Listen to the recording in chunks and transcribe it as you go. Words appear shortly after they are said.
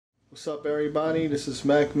What's up, everybody? This is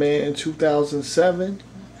MacMan 2007.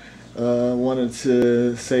 Wanted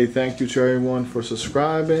to say thank you to everyone for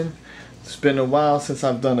subscribing. It's been a while since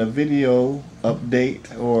I've done a video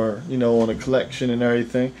update or, on a collection and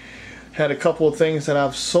everything. Had a couple of things that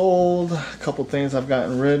I've sold, a couple of things I've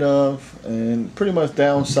gotten rid of, and pretty much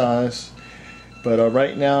downsized. But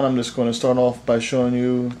right now I'm just going to start off by showing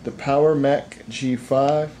you the Power Mac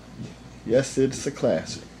G5. Yes, it's a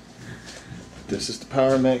classic. This is the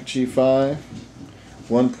Power Mac G5,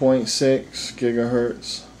 1.6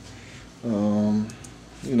 gigahertz.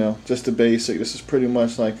 Just the basic. This is pretty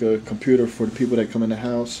much like a computer for the people that come in the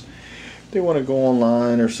house. They want to go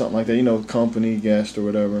online or something like that, company, guest, or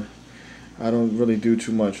whatever. I don't really do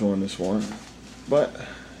too much on this one. But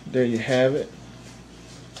there you have it.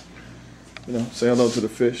 Say hello to the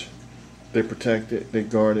fish. They protect it, they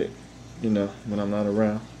guard it, when I'm not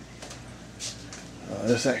around.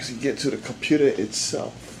 Let's actually get to the computer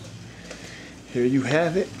itself. Here you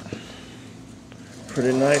have it.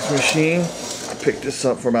 Pretty nice machine. I picked this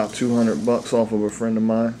up for about 200 bucks off of a friend of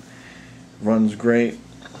mine. Runs great.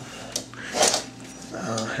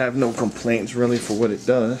 Have no complaints really for what it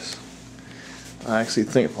does. I actually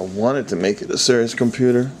think if I wanted to make it a serious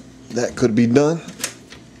computer, that could be done.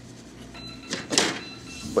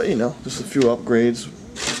 But just a few upgrades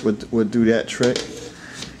would do that trick.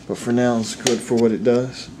 But for now, it's good for what it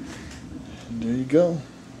does. And there you go.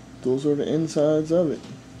 Those are the insides of it.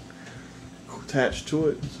 Attached to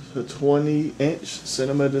it, a 20-inch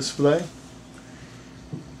cinema display.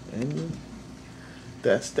 And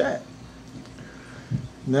that's that.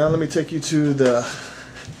 Now let me take you to the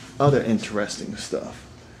other interesting stuff.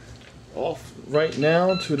 Off right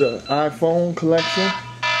now to the iPhone collection.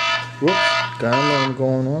 Whoops, download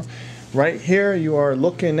going on. Right here you are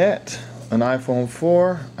looking at an iPhone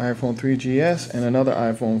 4, iPhone 3GS, and another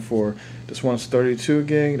iPhone 4. This one's 32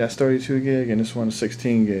 gig, that's 32 gig, and this one's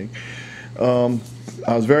 16 gig. I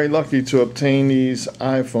was very lucky to obtain these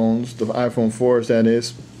iPhones, the iPhone 4s that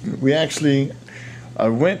is. I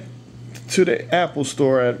went to the Apple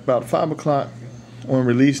store at about 5 o'clock on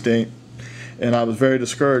release date, and I was very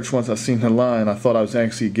discouraged once I seen the line. I thought I was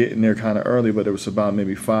actually getting there kind of early, but there was about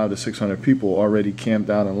maybe 500 to 600 people already camped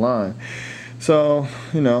out in line. So,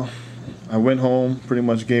 I went home, pretty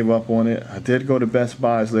much gave up on it. I did go to Best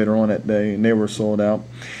Buys later on that day, and they were sold out.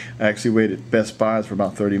 I actually waited Best Buys for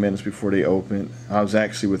about 30 minutes before they opened. I was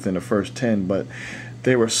actually within the first 10, but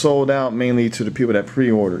they were sold out mainly to the people that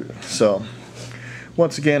pre-ordered. So,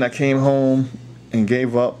 once again, I came home and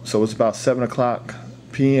gave up. So, it was about 7 o'clock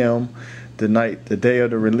p.m. the day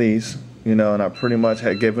of the release, and I pretty much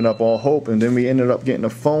had given up all hope. And then we ended up getting a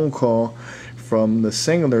phone call from the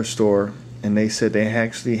Singular store, and they said they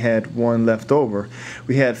actually had one left over.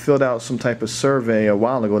 We had filled out some type of survey a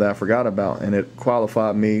while ago that I forgot about, and it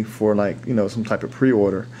qualified me for some type of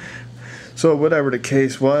pre-order. So whatever the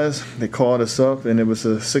case was, they called us up, and it was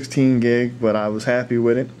a 16 gig, but I was happy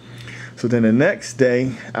with it. So then the next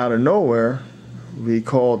day, out of nowhere, we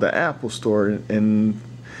called the Apple store, and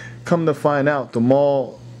come to find out, the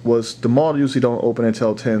mall usually don't open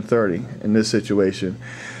until 10:30 in this situation,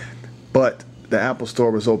 but the Apple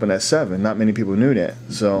store was open at 7. Not many people knew that.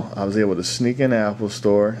 So I was able to sneak in the Apple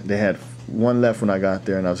store. They had one left when I got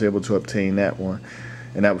there, and I was able to obtain that one.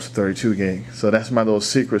 And that was 32 gig. So that's my little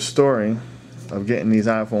secret story of getting these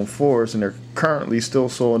iPhone 4s, and they're currently still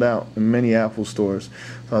sold out in many Apple stores.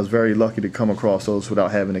 So I was very lucky to come across those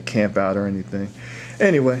without having to camp out or anything.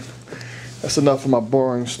 Anyway, that's enough of my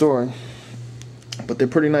boring story. But they're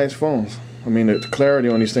pretty nice phones. I mean, the clarity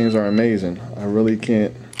on these things are amazing. I really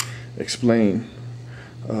can't explain.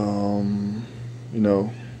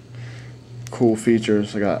 Cool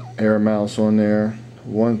features. I got Air Mouse on there.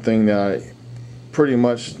 One thing that I pretty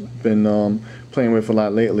much been playing with a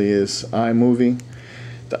lot lately is iMovie,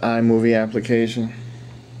 the iMovie application.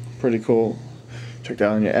 Pretty cool. Check that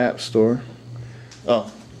out in your app store.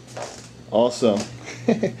 Oh, also,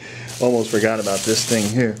 almost forgot about this thing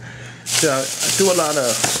here. See, I do a lot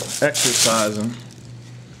of exercising,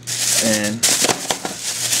 and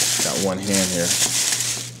got one hand here.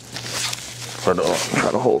 Try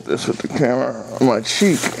to hold this with the camera on my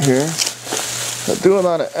cheek here. I do a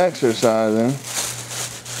lot of exercising.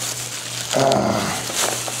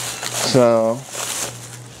 So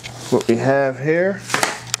what we have here,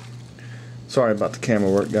 sorry about the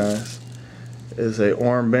camera work, guys, is a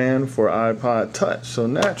armband for iPod Touch. So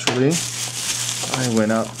naturally, I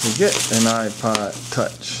went out to get an iPod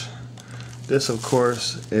Touch. This, of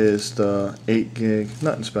course, is the 8 gig,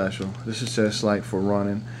 nothing special. This is just like for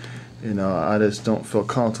running. I just don't feel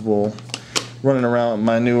comfortable running around with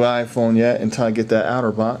my new iPhone yet until I get that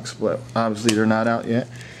outer box, but obviously they're not out yet.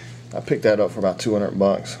 I picked that up for about 200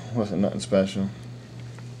 bucks. Wasn't nothing special.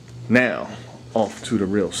 Now, off to the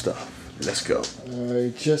real stuff. Let's go.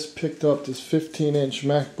 I just picked up this 15-inch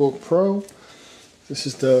MacBook Pro. This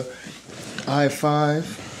is the i5,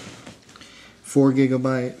 4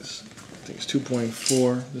 gigabytes. I think it's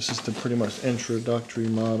 2.4. This is the pretty much introductory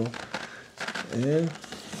model. And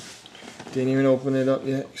didn't even open it up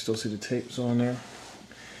yet. You still see the tapes on there.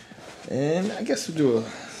 And I guess we'll do a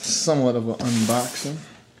somewhat of an unboxing.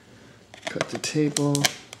 Cut the tape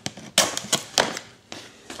off.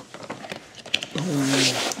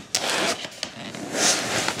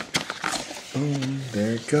 Boom,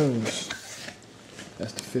 there it goes.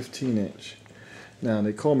 That's the 15-inch. Now,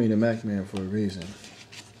 they call me the Mac Man for a reason.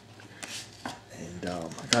 And I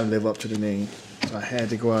gotta live up to the name. So I had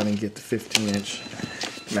to go out and get the 15-inch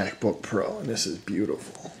MacBook Pro. And this is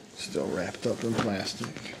beautiful. Still wrapped up in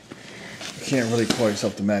plastic. You can't really call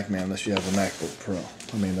yourself the Mac Man unless you have a MacBook Pro.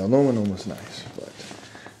 I mean, the aluminum was nice, but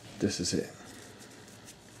this is it.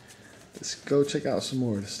 Let's go check out some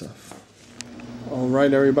more of this stuff.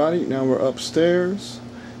 Alright everybody, now we're upstairs.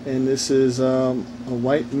 And this is a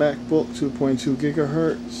white MacBook, 2.2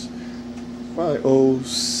 gigahertz. Probably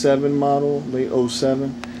 07 model, late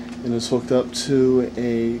 07. And it's hooked up to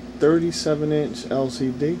a 37-inch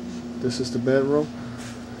LCD. This is the bedroll.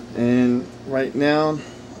 And right now,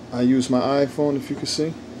 I use my iPhone, if you can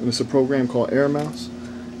see. And it's a program called Air Mouse.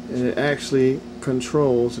 And it actually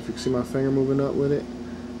controls, if you can see my finger moving up with it,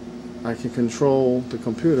 I can control the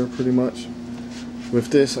computer pretty much. With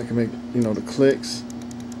this, I can make, the clicks.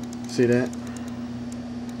 See that?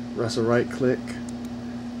 That's a right click.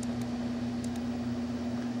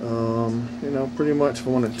 Pretty much if I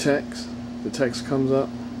want to text, the text comes up.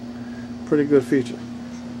 Pretty good feature.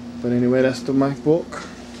 But anyway, that's the MacBook.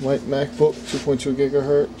 White MacBook, 2.2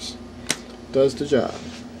 gigahertz. Does the job.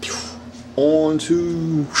 On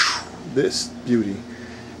to this beauty.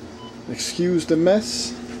 Excuse the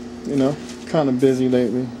mess. Kind of busy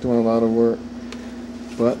lately, doing a lot of work.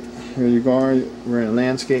 But here you go, we're in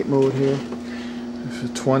landscape mode here. It's a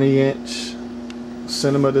 20-inch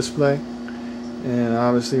cinema display. And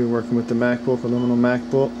obviously we're working with the MacBook, aluminum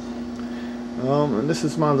MacBook. And this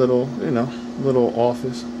is my little, little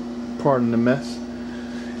office. Pardon the mess.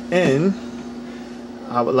 And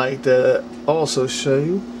I would like to also show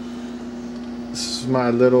you, this is my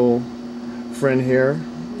little friend here,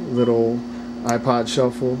 little iPod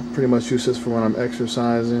shuffle. Pretty much use this for when I'm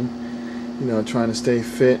exercising, trying to stay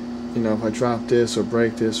fit. If I drop this or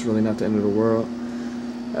break this, really not the end of the world.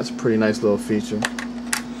 That's a pretty nice little feature.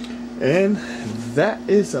 And that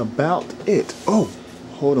is about it. Oh,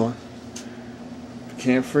 hold on.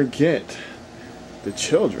 Can't forget the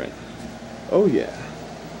children. Oh yeah,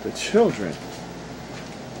 the children.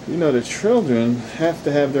 The children have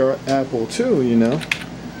to have their Apple too,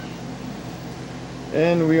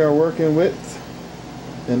 And we are working with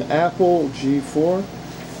an Apple G4.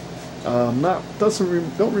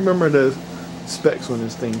 Don't remember the specs on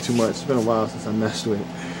this thing too much. It's been a while since I messed with it.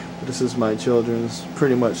 But this is my children's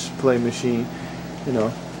pretty much play machine,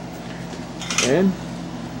 And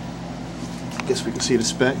I guess we can see the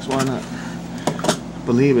specs. Why not? I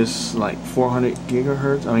believe it's like 400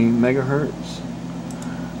 megahertz.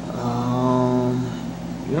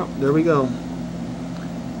 Yep, there we go.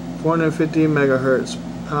 450 megahertz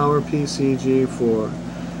power PC G4.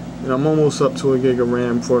 And I'm almost up to a gig of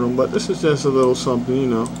RAM for them, but this is just a little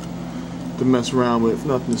something, to mess around with,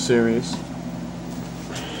 nothing serious.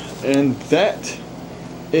 And that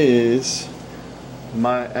is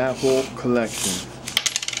my Apple collection.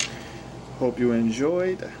 Hope you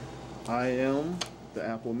enjoyed. I am the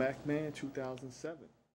Apple Mac Man 2007.